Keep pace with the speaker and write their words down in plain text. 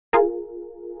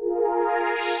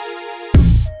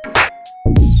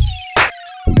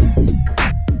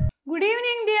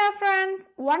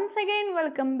once again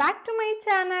welcome back to my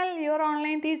channel, your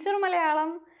online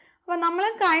Teacher-Malayalam. അപ്പോൾ നമ്മൾ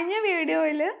കഴിഞ്ഞ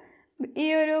വീഡിയോയിൽ ഈ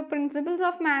ഒരു പ്രിൻസിപ്പിൾസ്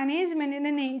ഓഫ്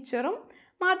മാനേജ്മെൻറ്റിൻ്റെ നേച്ചറും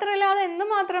മാത്രമല്ല അത്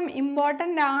എന്തുമാത്രം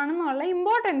ഇമ്പോർട്ടൻ്റ് ആണെന്നുള്ള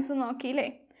ഇമ്പോർട്ടൻസ് നോക്കിയില്ലേ.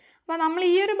 അപ്പോൾ നമ്മൾ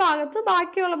ഈ ഒരു ഭാഗത്ത്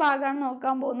ബാക്കിയുള്ള ഭാഗമാണ്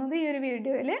നോക്കാൻ പോകുന്നത് ഈ ഒരു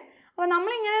വീഡിയോയിൽ. അപ്പോൾ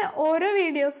നമ്മളിങ്ങനെ ഓരോ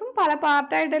വീഡിയോസും പല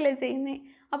പാർട്ടായിട്ടല്ലേ ചെയ്യുന്നത്.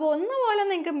 അപ്പോൾ ഒന്നുപോലെ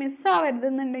നിങ്ങൾക്ക്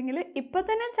മിസ്സാവരുതെന്നുണ്ടെങ്കിൽ ഇപ്പോൾ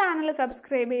തന്നെ ചാനൽ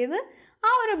സബ്സ്ക്രൈബ് ചെയ്ത്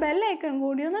ആ ഒരു ബെൽ ഐക്കൺ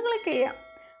കൂടി ഒന്ന് ക്ലിക്ക് ചെയ്യാം.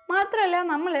 മാത്രമല്ല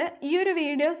നമ്മൾ ഈ ഒരു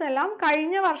വീഡിയോസ് എല്ലാം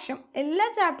കഴിഞ്ഞ വർഷം എല്ലാ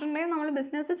ചാപ്റ്ററിൻ്റെയും നമ്മൾ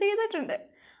ബിസിനസ് ചെയ്തിട്ടുണ്ട്.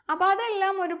 അപ്പോൾ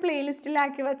അതെല്ലാം ഒരു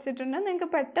പ്ലേലിസ്റ്റിലാക്കി വെച്ചിട്ടുണ്ട് നിങ്ങൾക്ക്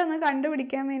പെട്ടെന്ന്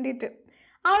കണ്ടുപിടിക്കാൻ വേണ്ടിയിട്ട്.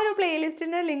 ആ ഒരു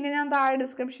പ്ലേലിസ്റ്റിൻ്റെ ലിങ്ക് ഞാൻ താഴെ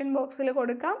ഡിസ്ക്രിപ്ഷൻ ബോക്സിൽ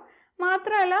കൊടുക്കാം.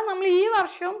 മാത്രമല്ല നമ്മൾ ഈ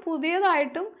വർഷം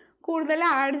പുതിയതായിട്ടും കൂടുതൽ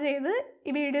ആഡ് ചെയ്ത്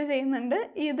ഈ വീഡിയോ ചെയ്യുന്നുണ്ട്.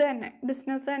 ഇത് തന്നെ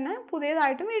ബിസിനസ് തന്നെ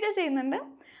പുതിയതായിട്ടും വീഡിയോ ചെയ്യുന്നുണ്ട്.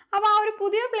 അപ്പോൾ ആ ഒരു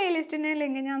പുതിയ പ്ലേലിസ്റ്റിൻ്റെ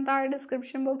ലിങ്ക് ഞാൻ താഴെ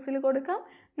ഡിസ്ക്രിപ്ഷൻ ബോക്സിൽ കൊടുക്കാം.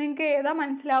 നിങ്ങൾക്ക് ഏതാ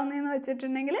മനസ്സിലാവുന്നതെന്ന്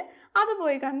വെച്ചിട്ടുണ്ടെങ്കിൽ അത്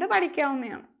പോയി കണ്ട്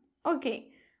പഠിക്കാവുന്നതാണ്. ഓക്കെ,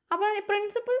 അപ്പോൾ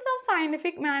പ്രിൻസിപ്പിൾസ് ഓഫ്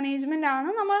സയൻറ്റിഫിക് മാനേജ്മെൻ്റ് ആണ്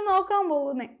നമ്മൾ നോക്കാൻ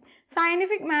പോകുന്നത്.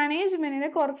 സയൻറ്റിഫിക് മാനേജ്മെൻറ്റിൻ്റെ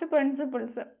കുറച്ച്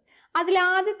പ്രിൻസിപ്പിൾസ്.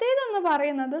 അതിലാദ്യത്തേതെന്ന്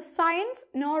പറയുന്നത് science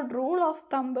not rule of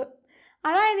thumb.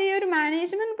 അതായത് ഈ ഒരു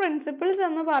മാനേജ്മെൻറ്റ് പ്രിൻസിപ്പിൾസ്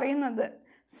എന്ന് പറയുന്നത്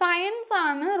സയൻസ്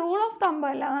ആണ്, റൂൾ ഓഫ് തമ്പ്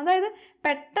അല്ല. അതായത്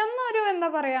പെട്ടെന്നൊരു എന്താ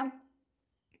പറയുക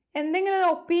എന്തെങ്കിലും ഒരു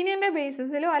ഒപ്പീനിയൻ്റെ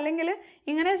ബേസിസിലോ അല്ലെങ്കിൽ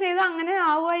ഇങ്ങനെ ചെയ്താൽ അങ്ങനെ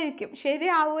ആവുമായിരിക്കും,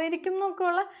 ശരിയാവുമായിരിക്കും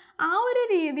എന്നൊക്കെയുള്ള ആ ഒരു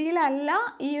രീതിയിലല്ല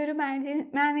ഈ ഒരു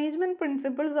മാനേജ്മെൻറ്റ്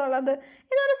പ്രിൻസിപ്പിൾസ് ഉള്ളത്.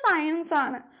 ഇതൊരു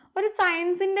സയൻസാണ്. ഒരു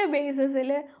സയൻസിൻ്റെ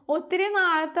ബേസിസിൽ ഒത്തിരി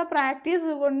നാളത്തെ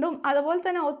പ്രാക്ടീസ് കൊണ്ടും അതുപോലെ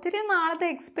തന്നെ ഒത്തിരി നാളത്തെ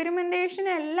എക്സ്പെരിമെൻറ്റേഷൻ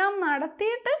എല്ലാം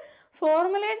നടത്തിയിട്ട്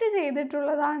ഫോർമുലേറ്റ്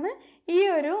ചെയ്തിട്ടുള്ളതാണ് ഈ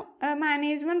ഒരു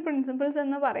മാനേജ്മെൻറ്റ് പ്രിൻസിപ്പിൾസ്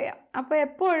എന്ന് പറയാം. അപ്പോൾ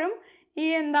എപ്പോഴും ഈ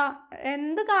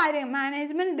എന്ത് കാര്യം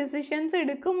മാനേജ്മെൻറ്റ് ഡിസിഷൻസ്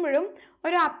എടുക്കുമ്പോഴും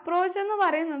ഒരു അപ്രോച്ച് എന്ന്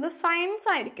പറയുന്നത് സയൻസ്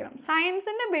ആയിരിക്കണം.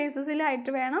 സയൻസിൻ്റെ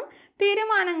ബേസിസിലായിട്ട് വേണം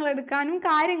തീരുമാനങ്ങൾ എടുക്കാനും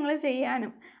കാര്യങ്ങൾ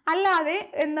ചെയ്യാനും. അല്ലാതെ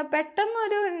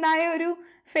പെട്ടെന്നൊരു ഉണ്ടായ ഒരു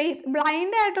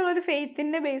ബ്ലൈൻഡ് ആയിട്ടുള്ളൊരു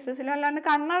ഫെയ്ത്തിൻ്റെ ബേസിസിലോ അല്ലാണ്ട്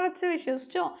കണ്ണടച്ച്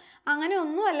വിശ്വസിച്ചോ അങ്ങനെ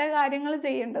ഒന്നുമല്ല കാര്യങ്ങൾ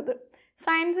ചെയ്യേണ്ടത്.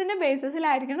 സയൻസിൻ്റെ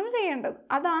ബേസിസിലായിരിക്കണം ചെയ്യേണ്ടത്.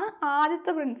 അതാണ്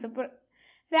ആദ്യത്തെ പ്രിൻസിപ്പിൾ.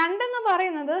 രണ്ടെന്ന്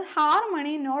പറയുന്നത്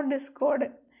ഹാർമണി നോട്ട് ഡിസ്കോർഡ്.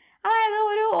 അതായത്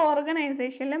ഒരു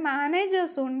ഓർഗനൈസേഷനിൽ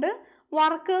മാനേജേഴ്സും ഉണ്ട്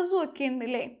വർക്കേഴ്സും ഒക്കെ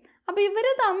ഉണ്ടല്ലേ. അപ്പോൾ ഇവർ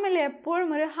തമ്മിൽ എപ്പോഴും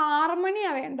ഒരു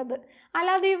ഹാർമണിയാണ് വേണ്ടത്.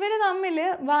 അല്ലാതെ ഇവർ തമ്മിൽ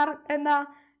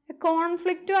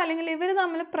കോൺഫ്ലിക്റ്റോ അല്ലെങ്കിൽ ഇവർ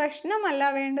തമ്മിൽ പ്രശ്നമല്ല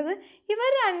വേണ്ടത്.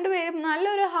 ഇവർ രണ്ടുപേരും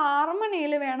നല്ലൊരു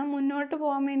ഹാർമണിയിൽ വേണം മുന്നോട്ട്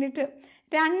പോകാൻ വേണ്ടിയിട്ട്.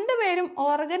 രണ്ടുപേരും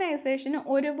ഓർഗനൈസേഷന്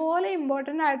ഒരുപോലെ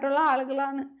ഇമ്പോർട്ടൻ്റ് ആയിട്ടുള്ള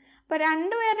ആളുകളാണ്. അപ്പോൾ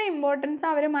രണ്ടുപേരുടെ ഇമ്പോർട്ടൻസ്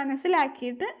അവർ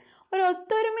മനസ്സിലാക്കിയിട്ട് ഒരു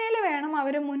ഒത്തൊരുമയിൽ വേണം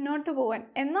അവർ മുന്നോട്ട് പോകാൻ.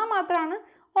 എന്നാൽ മാത്രമാണ്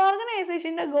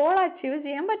ഓർഗനൈസേഷൻ്റെ ഗോൾ അച്ചീവ്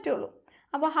ചെയ്യാൻ പറ്റുള്ളൂ.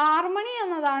 അപ്പോൾ ഹാർമണി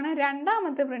എന്നതാണ്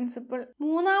രണ്ടാമത്തെ പ്രിൻസിപ്പിൾ.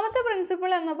 മൂന്നാമത്തെ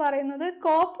പ്രിൻസിപ്പിൾ എന്ന് പറയുന്നത്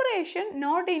കോപ്പറേഷൻ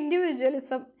നോട്ട്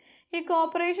ഇൻഡിവിജ്വലിസം. ഈ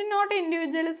കോപ്പറേഷൻ നോട്ട്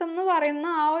ഇൻഡിവിജ്വലിസം എന്ന് പറയുന്ന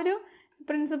ആ ഒരു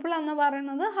പ്രിൻസിപ്പിൾ എന്ന്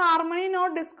പറയുന്നത് ഹാർമണി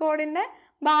നോട്ട് ഡിസ്കോർഡിൻ്റെ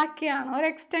ബാക്കിയാണ്, ഒരു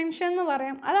എക്സ്റ്റൻഷൻ എന്ന്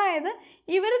പറയാം. അതായത്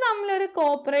ഇവർ തമ്മിലൊരു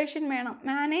കോപ്പറേഷൻ വേണം.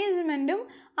 മാനേജ്മെൻറ്റും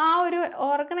ആ ഒരു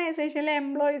ഓർഗനൈസേഷനിലെ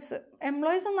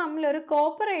എംപ്ലോയീസും തമ്മിലൊരു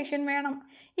കോപ്പറേഷൻ വേണം.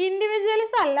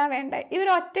 ഇൻഡിവിജ്വൽസ് അല്ല വേണ്ടേ. ഇവർ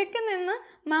ഒറ്റയ്ക്ക് നിന്ന്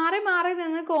മാറി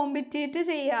നിന്ന്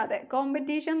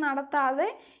കോമ്പറ്റീഷൻ നടത്താതെ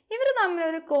ഇവർ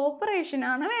തമ്മിലൊരു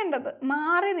കോപ്പറേഷനാണ് വേണ്ടത്.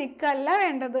 മാറി നിൽക്കല്ല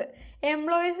വേണ്ടത്.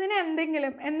 എംപ്ലോയീസിന്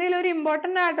എന്തെങ്കിലും ഒരു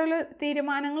ഇമ്പോർട്ടൻ്റ് ആയിട്ടുള്ള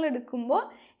തീരുമാനങ്ങൾ എടുക്കുമ്പോൾ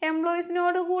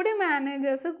എംപ്ലോയീസിനോട് കൂടി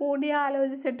മാനേജേഴ്സ് കൂടി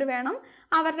ആലോചിച്ചിട്ട് വേണം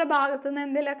അവരുടെ ഭാഗത്തു നിന്ന്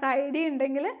എന്തെങ്കിലുമൊക്കെ ഐഡിയ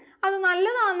ഉണ്ടെങ്കിൽ അത്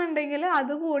നല്ലതാണെന്നുണ്ടെങ്കിൽ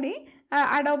അതുകൂടി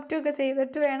അഡോപ്റ്റ് ഒക്കെ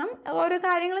ചെയ്തിട്ട് വേണം ഓരോ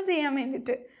കാര്യങ്ങളും ചെയ്യാൻ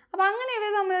വേണ്ടിയിട്ട്. അപ്പോൾ അങ്ങനെ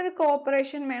ഇവർ തമ്മിലൊരു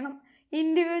കോപ്പറേഷൻ വേണം.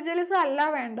 ഇൻഡിവിജ്വൽസ് അല്ല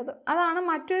വേണ്ടത്. അതാണ്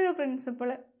മറ്റൊരു പ്രിൻസിപ്പിൾ.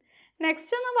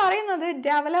 നെക്സ്റ്റ് എന്ന് പറയുന്നത്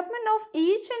development of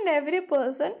each and every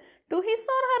person to his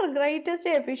or her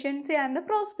greatest efficiency and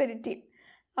prosperity.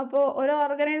 അപ്പോൾ ഒരു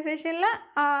ഓർഗനൈസേഷനിൽ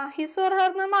ഹിസ് ഓർ ഹർ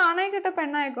നമ്മൾ ആണായിക്കോട്ടെ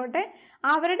പെണ്ണായിക്കോട്ടെ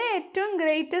അവരുടെ ഏറ്റവും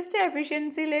ഗ്രേറ്റസ്റ്റ്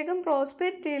എഫിഷ്യൻസിയിലേക്കും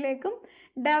പ്രോസ്പെരിറ്റിയിലേക്കും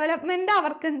ഡെവലപ്മെൻറ്റ്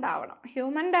അവർക്ക് ഉണ്ടാവണം.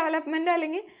 ഹ്യൂമൻ ഡെവലപ്മെൻറ്റ്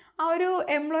അല്ലെങ്കിൽ ആ ഒരു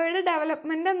എംപ്ലോയിയുടെ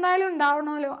ഡെവലപ്മെൻറ്റ് എന്തായാലും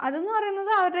ഉണ്ടാവണമല്ലോ. അതെന്ന്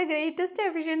പറയുന്നത് അവരുടെ ഗ്രേറ്റസ്റ്റ്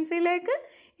എഫിഷ്യൻസിയിലേക്ക്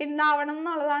ഉണ്ടാവണം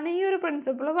എന്നുള്ളതാണ് ഈ ഒരു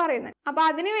പ്രിൻസിപ്പിൾ പറയുന്നത്. അപ്പോൾ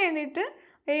അതിന് വേണ്ടിയിട്ട്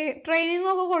ഈ ട്രെയിനിങ്ങും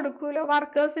ഒക്കെ കൊടുക്കുമല്ലോ,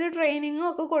 വർക്കേഴ്സിന് ട്രെയിനിങ്ങും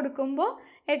ഒക്കെ കൊടുക്കുമ്പോൾ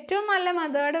ഏറ്റവും നല്ല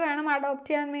മെത്തേഡ് വേണം അഡോപ്റ്റ്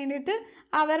ചെയ്യാൻ വേണ്ടിയിട്ട്.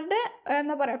 അവരുടെ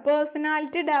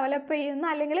പേഴ്സണാലിറ്റി ഡെവലപ്പ് ചെയ്യുന്ന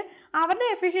അല്ലെങ്കിൽ അവരുടെ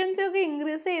എഫിഷ്യൻസി ഒക്കെ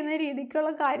ഇൻക്രീസ് ചെയ്യുന്ന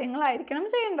രീതിക്കുള്ള കാര്യങ്ങളായിരിക്കണം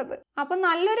ചെയ്യേണ്ടത്. അപ്പം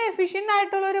നല്ലൊരു എഫിഷ്യൻ്റ്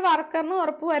ആയിട്ടുള്ള ഒരു വർക്കറിന്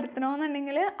ഉറപ്പ്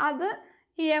വരുത്തണമെന്നുണ്ടെങ്കിൽ അത്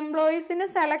ഈ എംപ്ലോയീസിൻ്റെ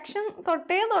സെലക്ഷൻ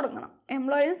തൊട്ടേ തുടങ്ങണം.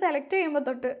 എംപ്ലോയീസ് സെലക്ട് ചെയ്യുമ്പോൾ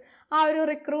തൊട്ട് ആ ഒരു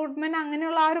റിക്രൂട്ട്മെൻറ്റ്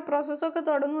അങ്ങനെയുള്ള ആ ഒരു പ്രോസസ്സൊക്കെ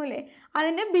തുടങ്ങൂലേ,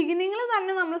 അതിൻ്റെ ബിഗിനിങ്ങിൽ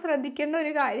തന്നെ നമ്മൾ ശ്രദ്ധിക്കേണ്ട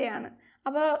ഒരു കാര്യമാണ്.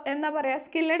 അപ്പോൾ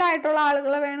സ്കില്ലഡ് ആയിട്ടുള്ള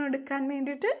ആളുകളെ വേണം എടുക്കാൻ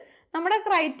വേണ്ടിയിട്ട്. നമ്മുടെ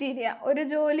ക്രൈറ്റീരിയ,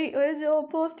 ഒരു ജോബ്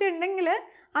പോസ്റ്റ് ഉണ്ടെങ്കിൽ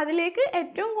അതിലേക്ക്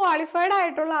ഏറ്റവും ക്വാളിഫൈഡ്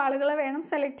ആയിട്ടുള്ള ആളുകളെ വേണം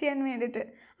സെലക്ട് ചെയ്യാൻ വേണ്ടിയിട്ട്.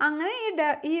 അങ്ങനെ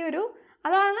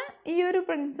അതാണ് ഈ ഒരു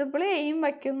പ്രിൻസിപ്പിൾ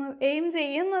എയിം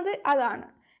ചെയ്യുന്നത്. അതാണ്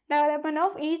development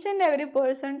of each and every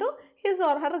person to his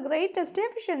or her greatest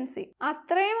efficiency.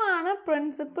 അത്രയുമാണ്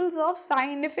principles of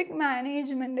scientific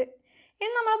management.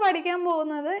 ഇന്ന് നമ്മൾ പഠിക്കാൻ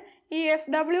പോകുന്നത് ഈ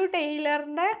FW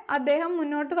ടൈലറിൻ്റെ അദ്ദേഹം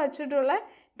മുന്നോട്ട് വച്ചിട്ടുള്ള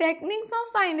ടെക്നിക്സ്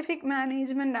ഓഫ് സയൻറ്റിഫിക്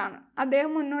മാനേജ്മെൻ്റ് ആണ്.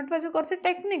 അദ്ദേഹം മുന്നോട്ട് വെച്ച കുറച്ച്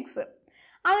ടെക്നിക്സ്.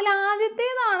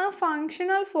 അതിലാദ്യത്തേതാണ്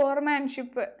functional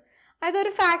foremanship.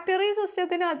 അതൊരു ഫാക്ടറി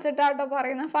സിസ്റ്റത്തിന് വെച്ചിട്ടാട്ടോ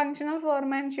പറയുന്നത് ഫങ്ഷണൽ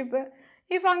ഫോർമാൻഷിപ്പ്.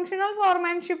 ഈ ഫങ്ഷണൽ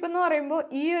ഫോർമാൻഷിപ്പ് എന്ന് പറയുമ്പോൾ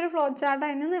ഈ ഒരു ഫ്ലോ ചാർട്ട്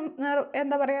അതിന്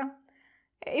എന്താ പറയുക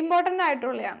ഇമ്പോർട്ടൻ്റ്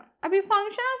ആയിട്ടുള്ളതാണ്. അപ്പോൾ ഈ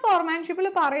ഫങ്ഷണൽ ഫോർമാൻഷിപ്പിൽ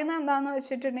പറയുന്നത് എന്താണെന്ന്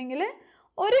വെച്ചിട്ടുണ്ടെങ്കിൽ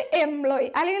ഒരു എംപ്ലോയി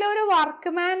അല്ലെങ്കിൽ ഒരു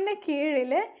വർക്ക്മാൻ്റെ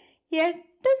കീഴിൽ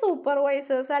 8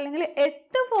 സൂപ്പർവൈസേഴ്സ് അല്ലെങ്കിൽ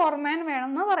 8 ഫോർമാൻ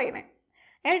വേണമെന്ന് പറയുന്നത്.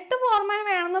 8 ഫോർമാൻ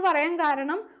വേണമെന്ന് പറയാൻ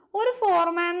കാരണം ഒരു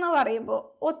ഫോർമാൻ എന്ന് പറയുമ്പോൾ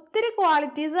ഒത്തിരി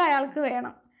ക്വാളിറ്റീസ് അയാൾക്ക്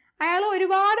വേണം. അയാൾ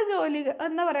ഒരുപാട് ജോലികൾ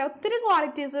ഒത്തിരി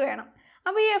ക്വാളിറ്റീസ് വേണം.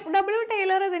 അപ്പോൾ ഈ FW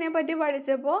ടൈലർ ഇതിനെപ്പറ്റി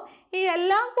പഠിച്ചപ്പോൾ ഈ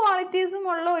എല്ലാ ക്വാളിറ്റീസും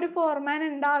ഉള്ള ഒരു ഫോർമാൻ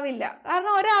ഉണ്ടാവില്ല.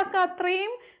 കാരണം ഒരാൾക്ക്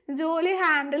അത്രയും ജോലി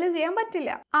ഹാൻഡിൽ ചെയ്യാൻ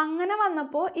പറ്റില്ല. അങ്ങനെ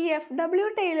വന്നപ്പോൾ ഈ FW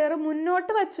ടൈലർ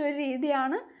മുന്നോട്ട് വച്ചൊരു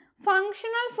രീതിയാണ്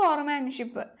ഫങ്ഷണൽ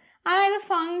ഫോർമാൻഷിപ്പ്. അതായത്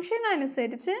ഫങ്ഷൻ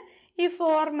അനുസരിച്ച് ഈ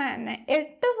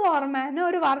 8 ഫോർമാനെ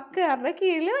ഒരു വർക്കറുടെ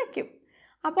കീഴിൽ വയ്ക്കും.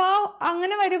 അപ്പോൾ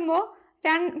അങ്ങനെ വരുമ്പോൾ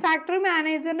ഫാക്ടറി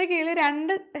മാനേജറിൻ്റെ കീഴിൽ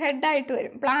 2 ഹെഡായിട്ട്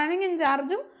വരും. പ്ലാനിങ്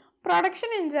ഇൻചാർജും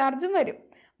പ്രൊഡക്ഷൻ ഇൻചാർജും വരും.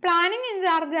 പ്ലാനിങ്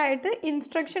ഇൻചാർജായിട്ട്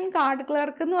ഇൻസ്ട്രക്ഷൻ കാർഡ്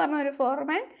ക്ലർക്ക് എന്ന് പറഞ്ഞ ഒരു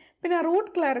ഫോർമാൻ, പിന്നെ root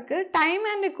clerk, time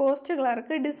and cost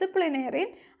clerk, disciplinarian,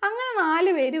 അങ്ങനെ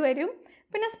 4 പേര് വരും.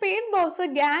 പിന്നെ speed boss,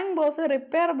 gang boss,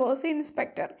 repair boss,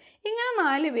 inspector, ഇങ്ങനെ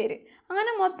 4 പേര്.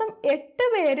 അങ്ങനെ മൊത്തം 8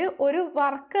 പേര് ഒരു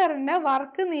വർക്കറിൻ്റെ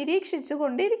വർക്ക് നിരീക്ഷിച്ചു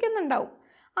കൊണ്ടിരിക്കുന്നുണ്ടാവും.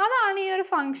 അതാണ് ഈ ഒരു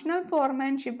ഫങ്ഷണൽ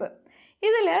ഫോർമാൻഷിപ്പ്.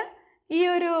 ഇതിൽ ഈ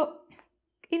ഒരു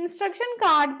ഇൻസ്ട്രക്ഷൻ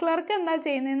കാർഡ് ക്ലർക്ക് എന്താ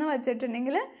ചെയ്യുന്നതെന്ന്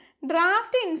വെച്ചിട്ടുണ്ടെങ്കിൽ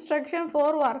ഡ്രാഫ്റ്റ് ഇൻസ്ട്രക്ഷൻ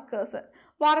ഫോർ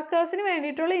വർക്കേഴ്സിന്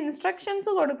വേണ്ടിയിട്ടുള്ള ഇൻസ്ട്രക്ഷൻസ്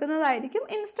കൊടുക്കുന്നതായിരിക്കും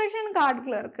instruction card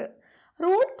clerk.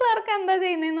 Root clerk എന്താ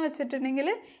ചെയ്യുന്നതെന്ന് വെച്ചിട്ടുണ്ടെങ്കിൽ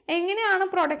എങ്ങനെയാണ്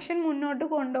പ്രൊഡക്ഷൻ മുന്നോട്ട്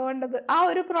കൊണ്ടുപോകേണ്ടത്, ആ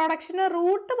ഒരു പ്രൊഡക്ഷൻ്റെ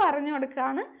റൂട്ട് പറഞ്ഞു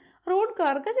കൊടുക്കുകയാണ് റൂട്ട്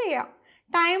ക്ലർക്ക് ചെയ്യാം.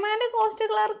 Time and cost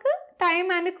clerk time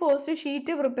and cost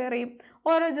sheet prepare ചെയ്യും.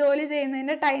 ഓരോ ജോലി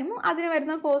ചെയ്യുന്നതിൻ്റെ ടൈമും അതിന്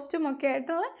വരുന്ന കോസ്റ്റും ഒക്കെ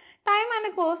ആയിട്ടുള്ള time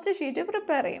and cost sheet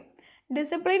prepare ചെയ്യും.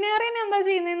 ഡിസിപ്ലിനേറിയൻ എന്താ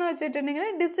ചെയ്യുന്നതെന്ന് വെച്ചിട്ടുണ്ടെങ്കിൽ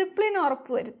ഡിസിപ്ലിൻ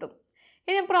ഉറപ്പ് വരുത്തും.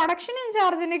 ഇനി പ്രൊഡക്ഷൻ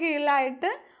ഇൻചാർജിൻ്റെ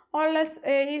കീഴിലായിട്ട് ഉള്ള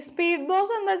ഈ സ്പീഡ്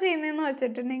ബോസ് എന്താ ചെയ്യുന്നതെന്ന്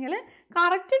വെച്ചിട്ടുണ്ടെങ്കിൽ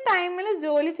കറക്റ്റ് ടൈമിൽ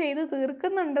ജോലി ചെയ്ത്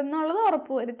തീർക്കുന്നുണ്ടെന്നുള്ളത്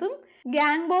ഉറപ്പ് വരുത്തും.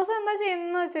 ഗ്യാങ് ബോസ് എന്താ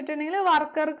ചെയ്യുന്നതെന്ന് വെച്ചിട്ടുണ്ടെങ്കിൽ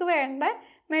വർക്കർക്ക് വേണ്ട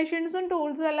മെഷീൻസും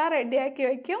ടൂൾസും എല്ലാം റെഡിയാക്കി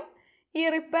വയ്ക്കും. ഈ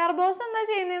റിപ്പയർ ബോസ് എന്താ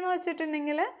ചെയ്യുന്നതെന്ന്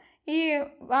വെച്ചിട്ടുണ്ടെങ്കിൽ ഈ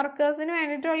വർക്കേഴ്സിന്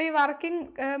വേണ്ടിയിട്ടുള്ള ഈ വർക്കിംഗ്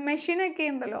മെഷീനൊക്കെ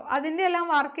ഉണ്ടല്ലോ അതിൻ്റെ എല്ലാം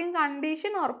വർക്കിംഗ്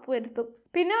കണ്ടീഷൻ ഉറപ്പ് വരുത്തും.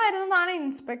 പിന്നെ വരുന്നതാണ്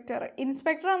ഇൻസ്പെക്ടർ.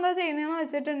 ഇൻസ്പെക്ടർ എന്താ ചെയ്യുന്നതെന്ന്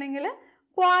വെച്ചിട്ടുണ്ടെങ്കിൽ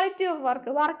ക്വാളിറ്റി ഓഫ്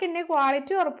വർക്കിൻ്റെ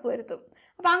ക്വാളിറ്റി ഉറപ്പ് വരുത്തും.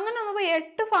 അപ്പോൾ അങ്ങനെ വന്നപ്പോൾ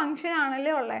 8 ഫങ്ഷൻ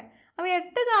ആണല്ലേ ഉള്ളത്. അപ്പോൾ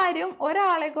 8 കാര്യം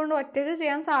ഒരാളെ കൊണ്ട് ഒറ്റയ്ക്ക്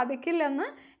ചെയ്യാൻ സാധിക്കില്ലെന്ന്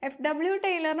FW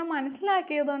ടൈലറിന്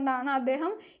മനസ്സിലാക്കിയതുകൊണ്ടാണ്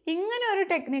അദ്ദേഹം ഇങ്ങനെ ഒരു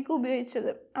ടെക്നിക്ക്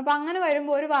ഉപയോഗിച്ചത്. അപ്പോൾ അങ്ങനെ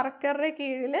വരുമ്പോൾ ഒരു വർക്കറുടെ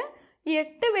കീഴിൽ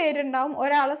 8 പേരുണ്ടാവും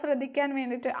ഒരാളെ ശ്രദ്ധിക്കാൻ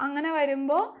വേണ്ടിയിട്ട്. അങ്ങനെ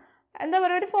വരുമ്പോൾ എന്താ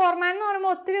പറയുക, ഒരു ഫോർമാൻ എന്ന്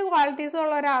പറയുമ്പോൾ ഒത്തിരി ക്വാളിറ്റീസ്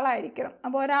ഉള്ള ഒരാളായിരിക്കണം.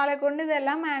 അപ്പോൾ ഒരാളെ കൊണ്ട്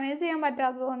ഇതെല്ലാം മാനേജ് ചെയ്യാൻ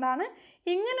പറ്റാത്തത് കൊണ്ടാണ്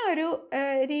ഇങ്ങനെ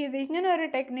ഒരു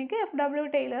ടെക്നിക്ക് FW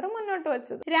ടൈലർ മുന്നോട്ട്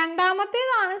വെച്ചത്.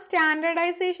 രണ്ടാമത്തേതാണ്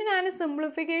standardisation and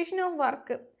simplification of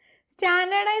work.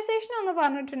 Standardisation എന്ന്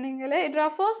പറഞ്ഞിട്ടുണ്ടെങ്കിൽ it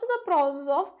refers to the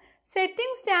process of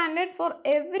setting standard for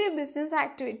every business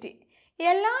activity.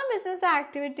 എല്ലാ ബിസിനസ്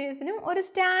ആക്ടിവിറ്റീസിനും ഒരു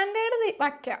സ്റ്റാൻഡേർഡ്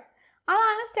വയ്ക്കാം.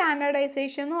 അതാണ്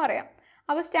സ്റ്റാൻഡേർഡൈസേഷൻ എന്ന് പറയാം.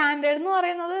 അപ്പോൾ സ്റ്റാൻഡേർഡ് എന്ന്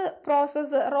പറയുന്നത്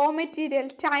process, raw material,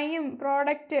 time,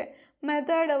 product,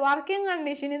 method, working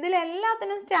condition,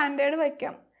 ഇതിലെല്ലാത്തിനും standard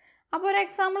വയ്ക്കാം. അപ്പോൾ ഒരു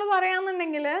എക്സാമ്പിൾ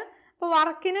പറയുകയാണെന്നുണ്ടെങ്കിൽ ഇപ്പോൾ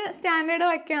വർക്കിന് സ്റ്റാൻഡേർഡ്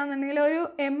വയ്ക്കുകയാണെന്നുണ്ടെങ്കിൽ ഒരു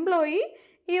എംപ്ലോയി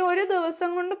ഈ ഒരു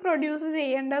ദിവസം കൊണ്ട് പ്രൊഡ്യൂസ്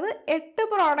ചെയ്യേണ്ടത് 8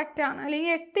 പ്രോഡക്റ്റാണ്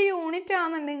അല്ലെങ്കിൽ 8 യൂണിറ്റ്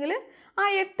ആണെന്നുണ്ടെങ്കിൽ ആ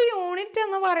 8 യൂണിറ്റ്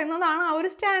എന്ന് പറയുന്നതാണ് ആ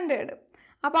ഒരു സ്റ്റാൻഡേർഡ്.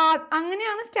 അപ്പോൾ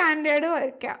അങ്ങനെയാണ് സ്റ്റാൻഡേർഡ്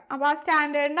വയ്ക്കുക. അപ്പോൾ ആ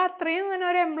സ്റ്റാൻഡേർഡിൻ്റെ അത്രയും തന്നെ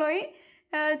ഒരു എംപ്ലോയി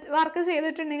വർക്ക്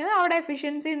ചെയ്തിട്ടുണ്ടെങ്കിൽ അവിടെ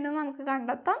എഫിഷ്യൻസി ഉണ്ടെന്ന് നമുക്ക്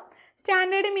കണ്ടെത്താം.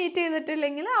 സ്റ്റാൻഡേർഡ് മീറ്റ്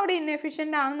ചെയ്തിട്ടില്ലെങ്കിൽ അവിടെ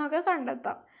ഇൻഎഫിഷ്യൻ്റ് ആണെന്നൊക്കെ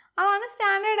കണ്ടെത്താം. അതാണ്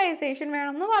സ്റ്റാൻഡേർഡൈസേഷൻ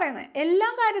വേണമെന്ന് പറയുന്നത്. എല്ലാ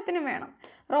കാര്യത്തിനും വേണം.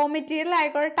 റോ മെറ്റീരിയൽ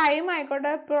ആയിക്കോട്ടെ, ടൈം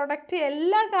ആയിക്കോട്ടെ, പ്രൊഡക്റ്റ്,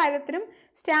 എല്ലാ കാര്യത്തിനും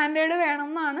സ്റ്റാൻഡേർഡ് വേണം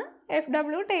എന്നാണ്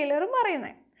FW ടൈലറും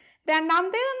പറയുന്നത്.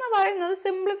 രണ്ടാമത്തേതെന്ന് പറയുന്നത്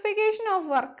സിംപ്ലിഫിക്കേഷൻ ഓഫ്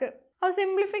വർക്ക്. അപ്പോൾ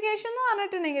സിംപ്ലിഫിക്കേഷൻ എന്ന്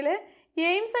പറഞ്ഞിട്ടുണ്ടെങ്കിൽ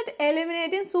aims at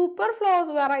eliminating superfluous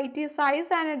variety, size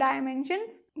and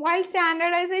dimensions, while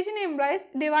standardization implies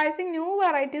devising new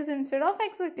varieties instead of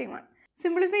existing one.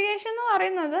 Simplification എന്ന്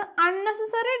പറയുന്നത്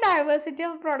unnecessary diversity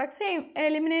of products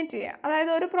eliminate ചെയ്യുക.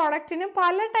 അതായത് ഒരു പ്രൊഡക്റ്റിന്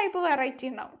പല ടൈപ്പ് വെറൈറ്റി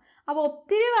ഉണ്ടാവും. അപ്പോൾ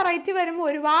ഒത്തിരി വെറൈറ്റി വരുമ്പോൾ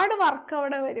ഒരുപാട് വർക്ക്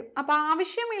അവിടെ വരും. അപ്പോൾ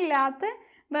ആവശ്യമില്ലാത്ത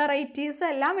വെറൈറ്റീസ്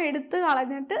എല്ലാം എടുത്തു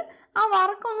കളഞ്ഞിട്ട് ആ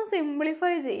വർക്ക് ഒന്ന്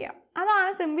സിംപ്ലിഫൈ ചെയ്യാം.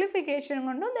 അതാണ് സിംപ്ലിഫിക്കേഷൻ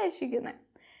കൊണ്ട് ഉദ്ദേശിക്കുന്നത്.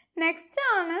 നെക്സ്റ്റ്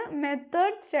ആണ്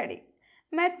മെത്തേഡ് സ്റ്റഡി.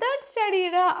 മെത്തേഡ്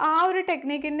സ്റ്റഡിയുടെ ആ ഒരു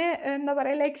ടെക്നിക്കിൻ്റെ എന്താ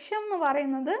പറയുക ലക്ഷ്യം എന്ന്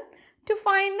പറയുന്നത് to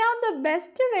find out the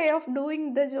best way of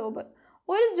doing the job.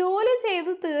 ഒരു ജോലി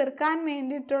ചെയ്ത് തീർക്കാൻ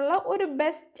വേണ്ടിയിട്ടുള്ള ഒരു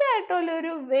ബെസ്റ്റ്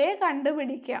ആയിട്ടുള്ളൊരു വേ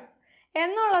കണ്ടുപിടിക്കുക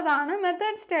എന്നുള്ളതാണ്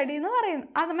മെത്തേഡ് സ്റ്റഡി എന്ന്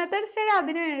പറയുന്നത്. അത് മെത്തേഡ് സ്റ്റഡി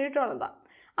അതിന് വേണ്ടിയിട്ടുള്ളതാണ്.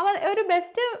 അപ്പോൾ ഒരു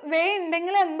ബെസ്റ്റ് വേ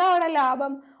ഉണ്ടെങ്കിൽ എന്താ അവിടെ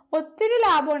ലാഭം? ഒത്തിരി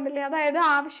ലാഭം ഉണ്ടല്ലേ. അതായത്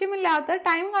ആവശ്യമില്ലാത്ത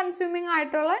ടൈം കൺസ്യൂമിങ്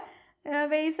ആയിട്ടുള്ള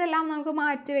വേസ് എല്ലാം നമുക്ക്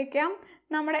മാറ്റിവെക്കാം.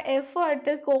 നമ്മുടെ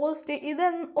എഫേർട്ട്, കോസ്റ്റ്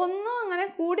ഒന്നും അങ്ങനെ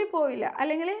കൂടിപ്പോവില്ല,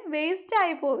 അല്ലെങ്കിൽ വേസ്റ്റ്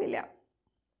ആയി പോവില്ല.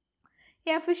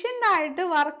 എഫിഷ്യൻ്റ് ആയിട്ട്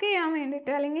വർക്ക് ചെയ്യാൻ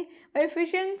വേണ്ടിയിട്ട് അല്ലെങ്കിൽ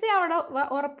എഫിഷ്യൻസി അവിടെ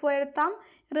ഉറപ്പുവരുത്താം.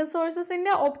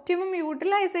 റിസോഴ്സസിൻ്റെ ഒപ്റ്റിമം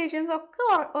യൂട്ടിലൈസേഷൻസ് ഒക്കെ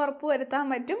ഉറപ്പുവരുത്താൻ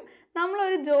പറ്റും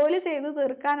നമ്മളൊരു ജോലി ചെയ്ത്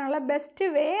തീർക്കാനുള്ള ബെസ്റ്റ്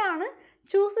വേ ആണ്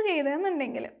ചൂസ്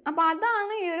ചെയ്തതെന്നുണ്ടെങ്കിൽ. അപ്പോൾ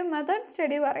അതാണ് ഈ ഒരു മെത്തേഡ്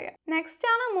സ്റ്റഡി പറയുക. നെക്സ്റ്റ്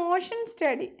ആണ് മോഷൻ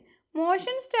സ്റ്റഡി.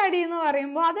 മോഷൻ സ്റ്റഡി എന്ന്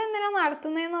പറയുമ്പോൾ അതെന്തിനാണ്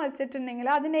നടത്തുന്നതെന്ന് വെച്ചിട്ടുണ്ടെങ്കിൽ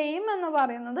അതിൻ്റെ എയിം എന്ന്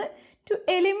പറയുന്നത് to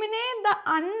eliminate the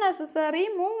unnecessary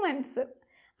movements.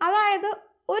 അതായത്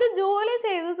ഒരു ജോലി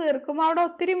ചെയ്ത് തീർക്കുമ്പോൾ അവിടെ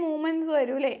ഒത്തിരി മൂവ്മെൻറ്റ്സ്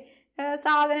വരൂലേ.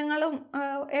 സാധനങ്ങളും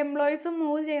എംപ്ലോയീസും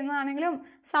മൂവ് ചെയ്യുന്നതാണെങ്കിലും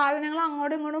സാധനങ്ങൾ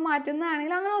അങ്ങോട്ടും ഇങ്ങോട്ടും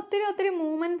മാറ്റുന്നതാണെങ്കിലും അങ്ങനെ ഒത്തിരി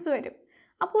മൂവ്മെൻറ്റ്സ് വരും.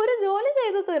 അപ്പോൾ ഒരു ജോലി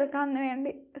ചെയ്ത് തീർക്കാൻ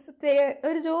വേണ്ടി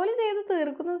ഒരു ജോലി ചെയ്ത്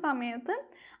തീർക്കുന്ന സമയത്ത്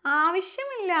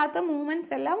ആവശ്യമില്ലാത്ത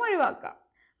മൂവ്മെൻറ്റ്സ് എല്ലാം ഒഴിവാക്കാം.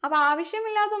 അപ്പോൾ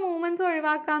ആവശ്യമില്ലാത്ത മൂവ്മെൻറ്റ്സ്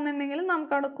ഒഴിവാക്കാന്നുണ്ടെങ്കിൽ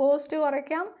നമുക്കവിടെ കോസ്റ്റ്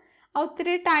കുറയ്ക്കാം,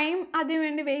 ഒത്തിരി ടൈം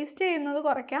അതിനുവേണ്ടി വേസ്റ്റ് ചെയ്യുന്നത്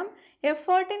കുറയ്ക്കാം,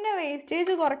 എഫേർട്ടിൻ്റെ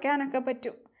വേസ്റ്റേജ് കുറയ്ക്കാനൊക്കെ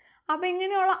പറ്റും. അപ്പോൾ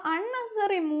ഇങ്ങനെയുള്ള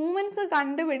അൺനെസസറി മൂവ്മെൻറ്റ്സ്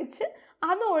കണ്ടുപിടിച്ച്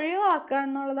അത് ഒഴിവാക്കുക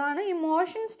എന്നുള്ളതാണ് ഈ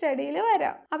മോഷൻ സ്റ്റഡിയിൽ വരിക.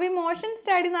 അപ്പോൾ ഈ മോഷൻ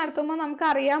സ്റ്റഡി നടത്തുമ്പോൾ നമുക്ക്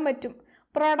അറിയാൻ പറ്റും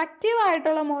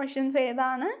പ്രൊഡക്റ്റീവായിട്ടുള്ള മോഷൻസ്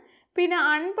ഏതാണ്, പിന്നെ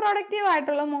അൺപ്രൊഡക്റ്റീവ്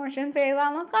ആയിട്ടുള്ള മോഷൻസ്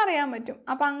ഏതാണെന്നൊക്കെ അറിയാൻ പറ്റും.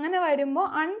 അപ്പോൾ അങ്ങനെ വരുമ്പോൾ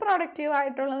അൺപ്രൊഡക്റ്റീവ്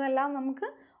ആയിട്ടുള്ളതെല്ലാം നമുക്ക്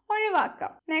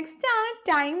ഒഴിവാക്കാം. നെക്സ്റ്റ് ആണ്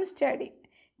ടൈം സ്റ്റഡി.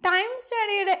 ടൈം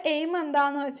സ്റ്റഡിയുടെ എയിം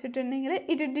എന്താണെന്ന് വെച്ചിട്ടുണ്ടെങ്കിൽ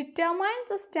it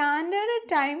determines A standard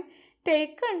time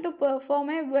taken to perform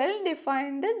A well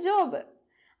defined job.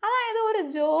 അതായത് ഒരു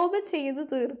ജോബ് ചെയ്ത്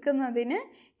തീർക്കുന്നതിന്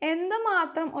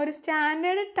എന്തുമാത്രം ഒരു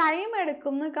സ്റ്റാൻഡേർഡ് ടൈം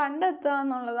എടുക്കും എന്ന് കണ്ടെത്തുക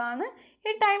എന്നുള്ളതാണ്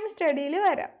ഈ ടൈം സ്റ്റഡിയിൽ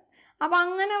വരിക. അപ്പം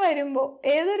അങ്ങനെ വരുമ്പോൾ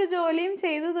ഏതൊരു ജോലിയും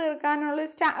ചെയ്ത് തീർക്കാനുള്ള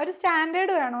ഒരു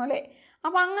സ്റ്റാൻഡേർഡ് വേണം അല്ലേ.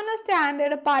 അപ്പോൾ അങ്ങനെ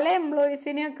സ്റ്റാൻഡേർഡ് പല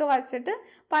എംപ്ലോയീസിനെയൊക്കെ വച്ചിട്ട്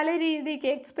പല രീതിക്ക്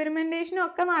എക്സ്പെരിമെൻറ്റേഷനും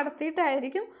ഒക്കെ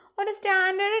നടത്തിയിട്ടായിരിക്കും ഒരു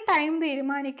സ്റ്റാൻഡേർഡ് ടൈം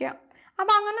തീരുമാനിക്കുക.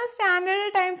 അപ്പോൾ അങ്ങനെ സ്റ്റാൻഡേർഡ്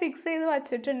ടൈം ഫിക്സ് ചെയ്ത്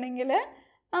വച്ചിട്ടുണ്ടെങ്കിൽ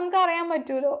നമുക്കറിയാൻ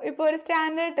പറ്റുമല്ലോ. ഇപ്പോൾ ഒരു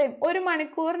സ്റ്റാൻഡേർഡ് ടൈം 1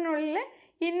 മണിക്കൂറിനുള്ളിൽ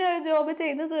ഇന്നൊരു ജോബ്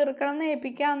ചെയ്ത് തീർക്കണം എന്ന്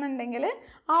ഏൽപ്പിക്കുകയെന്നുണ്ടെങ്കിൽ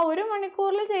ആ 1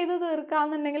 മണിക്കൂറിൽ ചെയ്ത്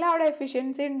തീർക്കുകയെന്നുണ്ടെങ്കിൽ അവിടെ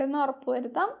എഫിഷ്യൻസി ഉണ്ടെന്ന്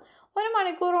ഉറപ്പുവരുത്താം. 1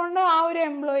 മണിക്കൂർ കൊണ്ട് ആ ഒരു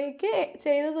എംപ്ലോയിക്ക്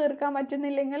ചെയ്ത് തീർക്കാൻ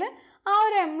പറ്റുന്നില്ലെങ്കിൽ ആ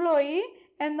ഒരു എംപ്ലോയി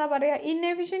എന്താ പറയുക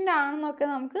ഇന്നെഫിഷ്യൻ്റ് ആണെന്നൊക്കെ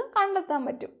നമുക്ക് കണ്ടെത്താൻ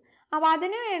പറ്റും. അപ്പോൾ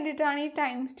അതിന് വേണ്ടിയിട്ടാണ് ഈ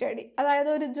ടൈം സ്റ്റഡി. അതായത്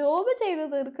ഒരു ജോബ് ചെയ്ത്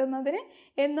തീർക്കുന്നതിന്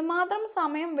എന്തുമാത്രം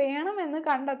സമയം വേണമെന്ന്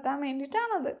കണ്ടെത്താൻ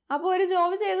വേണ്ടിയിട്ടാണത്. അപ്പോൾ ഒരു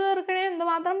ജോബ് ചെയ്ത് തീർക്കണേ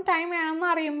എന്തുമാത്രം ടൈം വേണമെന്ന്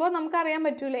അറിയുമ്പോൾ നമുക്കറിയാൻ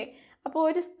പറ്റൂലേ. അപ്പോൾ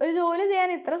ഒരു ജോലി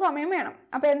ചെയ്യാൻ ഇത്ര സമയം വേണം,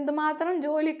 അപ്പോൾ എന്തുമാത്രം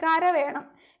ജോലിക്കാരെ വേണം,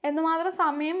 എന്തുമാത്രം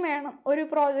സമയം വേണം ഒരു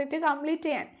പ്രോജക്റ്റ് കംപ്ലീറ്റ്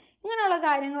ചെയ്യാൻ, ഇങ്ങനെയുള്ള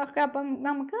കാര്യങ്ങളൊക്കെ അപ്പം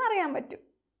നമുക്ക് അറിയാൻ പറ്റും.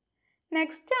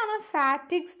 നെക്സ്റ്റ് ആണ്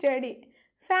ഫാറ്റിഗ് സ്റ്റഡി.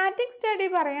 ഫാറ്റിഗ് സ്റ്റഡി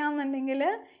പറയുകയാണെന്നുണ്ടെങ്കിൽ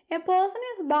A person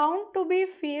is bound to B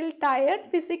feel tired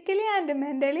physically and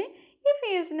mentally if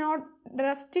he is not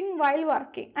resting while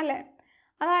working അല്ലേ.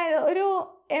 അതായത് ഒരു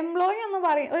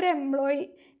എംപ്ലോയി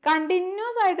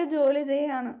കണ്ടിന്യൂസ് ആയിട്ട് ജോലി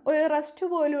ചെയ്യുകയാണ്, ഒരു റെസ്റ്റ്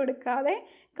പോലും എടുക്കാതെ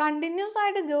കണ്ടിന്യൂസ്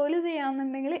ആയിട്ട് ജോലി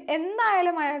ചെയ്യുകയാണെന്നുണ്ടെങ്കിൽ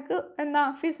എന്തായാലും അയാൾക്ക്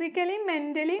ഫിസിക്കലി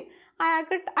മെൻ്റലി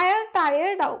അയാൾ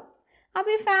ടയേർഡ് ആവും.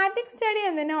 അപ്പോൾ ഈ ഫാറ്റിഗ് സ്റ്റഡി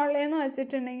എന്തിനാണ് ഉള്ളതെന്ന്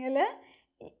വെച്ചിട്ടുണ്ടെങ്കിൽ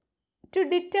to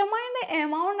determine the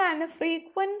amount and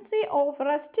frequency of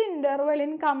rest interval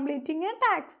in completing a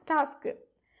task.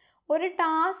 ഒരു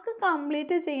ടാസ്ക്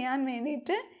കംപ്ലീറ്റ് ചെയ്യാൻ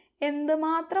വേണ്ടിയിട്ട്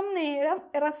എന്തുമാത്രം നേരം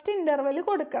റെസ്റ്റ് ഇൻ്റർവെൽ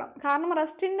കൊടുക്കണം. കാരണം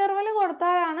റെസ്റ്റ് ഇൻ്റർവെൽ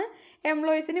കൊടുത്താലാണ്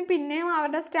എംപ്ലോയീസിന് പിന്നെയും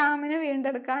അവരുടെ സ്റ്റാമിന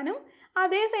വീണ്ടെടുക്കാനും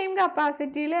അതേ സെയിം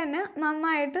കപ്പാസിറ്റിയിൽ തന്നെ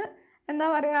നന്നായിട്ട്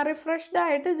റിഫ്രഷ്ഡ്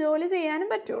ആയിട്ട് ജോലി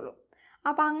ചെയ്യാനും പറ്റുള്ളൂ.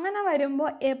 അപ്പോൾ അങ്ങനെ വരുമ്പോൾ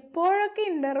എപ്പോഴൊക്കെ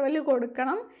ഇൻ്റർവെൽ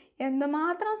കൊടുക്കണം,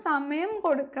 എന്തുമാത്രം സമയം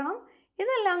കൊടുക്കണം,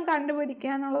 ഇതെല്ലാം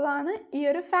കണ്ടുപിടിക്കാനുള്ളതാണ് ഈ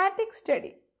ഒരു ഫാറ്റിഗ്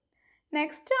സ്റ്റഡി.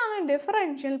 നെക്സ്റ്റ് ആണ്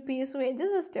differential piece wage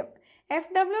system.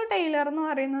 FW Taylor എന്ന്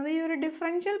പറയുന്നത് ഈ ഒരു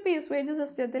ഡിഫറൻഷ്യൽ പീസ് വേജ്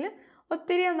സിസ്റ്റത്തിൽ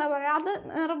ഒത്തിരി അത്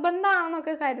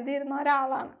നിർബന്ധമാണെന്നൊക്കെ കരുതിയിരുന്ന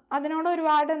ഒരാളാണ്. അതിനോട്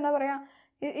ഒരുപാട്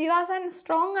he was a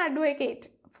strong advocate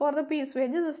for the piece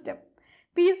wage system.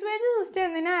 Piece wage system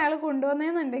എന്തിനാണ് അയാൾ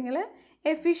കൊണ്ടുവന്നതെന്നുണ്ടെങ്കിൽ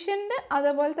എഫിഷ്യൻറ്റ്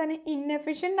അതുപോലെ തന്നെ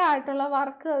ഇന്നെഫിഷ്യൻ്റ് ആയിട്ടുള്ള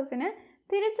വർക്കേഴ്സിനെ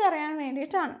തിരിച്ചറിയാൻ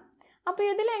വേണ്ടിയിട്ടാണ്. അപ്പോൾ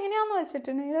ഇതിലെങ്ങനെയാണെന്ന്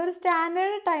വെച്ചിട്ടുണ്ടെങ്കിൽ ഒരു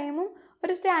സ്റ്റാൻഡേർഡ് ടൈമും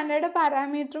ഒരു സ്റ്റാൻഡേർഡ്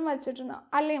പാരാമീറ്ററും വെച്ചിട്ടുണ്ടാവും.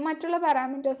 അല്ലെങ്കിൽ മറ്റുള്ള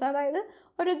പാരാമീറ്റേഴ്സ്, അതായത്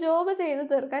ഒരു ജോബ് ചെയ്ത്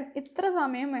തീർക്കാൻ ഇത്ര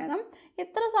സമയം വേണം,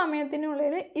 ഇത്ര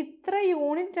സമയത്തിനുള്ളിൽ ഇത്ര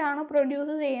യൂണിറ്റാണ്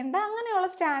പ്രൊഡ്യൂസ് ചെയ്യേണ്ടത്, അങ്ങനെയുള്ള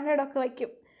സ്റ്റാൻഡേർഡൊക്കെ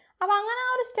വയ്ക്കും. അപ്പോൾ അങ്ങനെ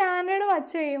ആ ഒരു സ്റ്റാൻഡേർഡ്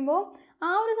വച്ച് കഴിയുമ്പോൾ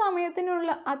ആ ഒരു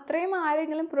സമയത്തിനുള്ള അത്രയും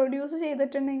ആരെങ്കിലും പ്രൊഡ്യൂസ്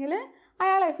ചെയ്തിട്ടുണ്ടെങ്കിൽ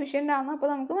അയാൾ എഫിഷ്യൻ്റ് ആണെന്ന് അപ്പോൾ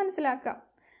നമുക്ക് മനസ്സിലാക്കാം.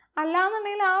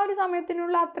 അല്ലാന്നുണ്ടെങ്കിൽ ആ ഒരു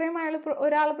സമയത്തിനുള്ള അത്രയും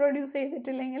ഒരാൾ പ്രൊഡ്യൂസ്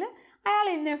ചെയ്തിട്ടില്ലെങ്കിൽ അയാൾ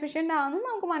ഇന്നെഫിഷ്യൻ്റ് ആണെന്ന്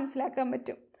നമുക്ക് മനസ്സിലാക്കാൻ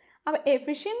പറ്റും. അപ്പോൾ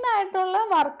എഫിഷ്യൻ്റ് ആയിട്ടുള്ള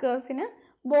വർക്കേഴ്സിന്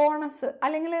ബോണസ്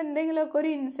അല്ലെങ്കിൽ എന്തെങ്കിലുമൊക്കെ ഒരു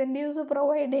ഇൻസെൻറ്റീവ്സ്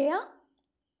പ്രൊവൈഡ് ചെയ്യുക.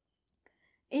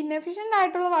 ഇന്നെഫിഷ്യൻ്റ്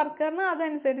ആയിട്ടുള്ള വർക്കറിന്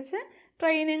അതനുസരിച്ച്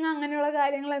ട്രെയിനിങ് അങ്ങനെയുള്ള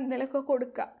കാര്യങ്ങൾ എന്തെങ്കിലുമൊക്കെ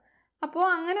കൊടുക്കുക. അപ്പോൾ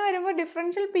അങ്ങനെ വരുമ്പോൾ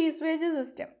differential piece wage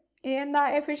system,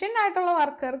 efficient ആയിട്ടുള്ള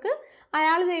വർക്കർക്ക്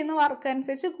അയാൾ ചെയ്യുന്ന വർക്ക്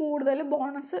അനുസരിച്ച് കൂടുതൽ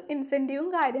ബോണസ് ഇൻസെൻറ്റീവും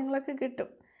കാര്യങ്ങളൊക്കെ കിട്ടും.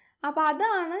 അപ്പോൾ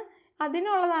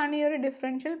അതിനുള്ളതാണ് ഈ ഒരു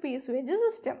ഡിഫറൻഷ്യൽ പീസ് വേജ്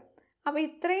സിസ്റ്റം. അപ്പോൾ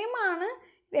ഇത്രയുമാണ്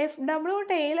FW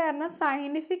ടൈലറിൻ്റെ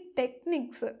സയൻറ്റിഫിക്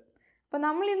ടെക്നിക്സ്. അപ്പോൾ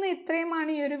നമ്മളിന്ന്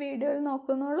ഇത്രയുമാണ് ഈ ഒരു വീഡിയോയിൽ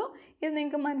നോക്കുന്നുള്ളൂ. ഇത്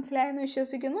നിങ്ങൾക്ക് മനസ്സിലായെന്ന്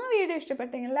വിശ്വസിക്കുന്നു. വീഡിയോ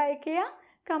ഇഷ്ടപ്പെട്ടെങ്കിൽ ലൈക്ക് ചെയ്യുക,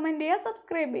 കമൻറ്റ് ചെയ്യുക,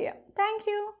 സബ്സ്ക്രൈബ് ചെയ്യുക. താങ്ക്